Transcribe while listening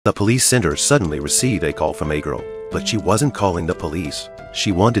The police center suddenly received a call from a girl, but she wasn't calling the police.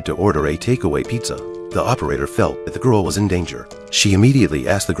 She wanted to order a takeaway pizza. The operator felt that the girl was in danger. She immediately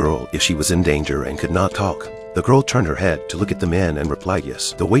asked the girl if she was in danger and could not talk. The girl turned her head to look at the man and replied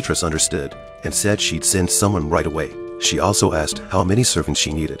yes. The waitress understood and said she'd send someone right away. She also asked how many servings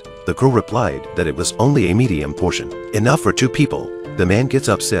she needed. The girl replied that it was only a medium portion, enough for 2 people. The man gets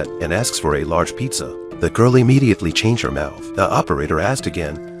upset and asks for a large pizza. The girl immediately changed her mouth. The operator asked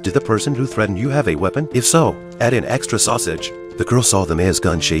again, "Did the person who threatened you have a weapon? If so, add an extra sausage." The girl saw the man's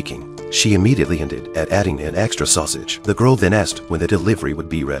gun shaking. She immediately hinted at adding an extra sausage. The girl then asked when the delivery would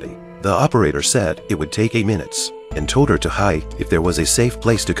be ready. The operator said it would take 8 minutes and told her to hide if there was a safe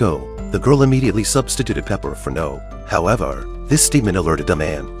place to go. The girl immediately substituted pepper for no. However, this statement alerted the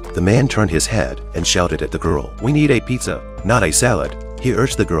man. The man turned his head and shouted at the girl, "We need a pizza, not a salad." He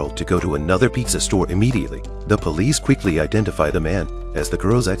urged the girl to go to another pizza store immediately. The police quickly identified the man as the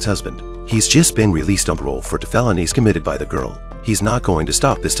girl's ex-husband. He's just been released on parole for the felonies committed by the girl. He's not going to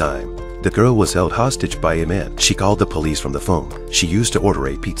stop this time. The girl was held hostage by a man. She called the police from the phone she used to order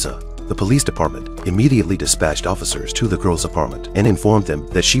a pizza. The police department immediately dispatched officers to the girl's apartment and informed them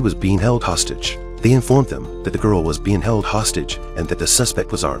that she was being held hostage. They informed them that the girl was being held hostage and that the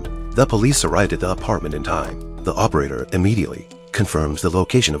suspect was armed. The police arrived at the apartment in time. The operator immediately confirms the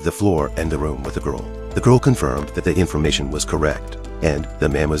location of the floor and the room with the girl. The girl confirmed that the information was correct, and the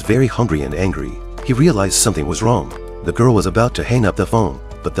man was very hungry and angry. He realized something was wrong. The girl was about to hang up the phone,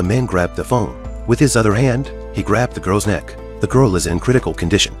 but the man grabbed the phone. With his other hand, he grabbed the girl's neck. The girl is in critical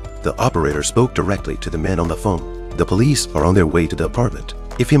condition. The operator spoke directly to the man on the phone. The police are on their way to the apartment.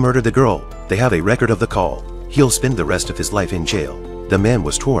 If he murdered the girl, they have a record of the call. He'll spend the rest of his life in jail. The man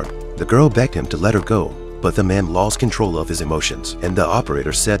was torn. The girl begged him to let her go, but the man lost control of his emotions, and the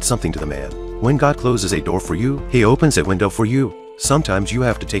operator said something to the man. "When God closes a door for you, He opens a window for you. Sometimes you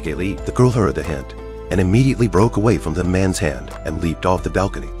have to take a leap." The girl heard the hint and immediately broke away from the man's hand and leaped off the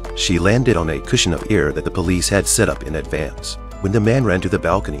balcony. She landed on a cushion of air that the police had set up in advance. When the man ran to the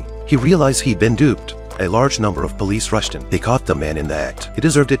balcony, he realized he'd been duped. A large number of police rushed him. They caught the man in the act. He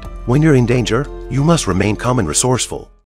deserved it. When you're in danger, you must remain calm and resourceful.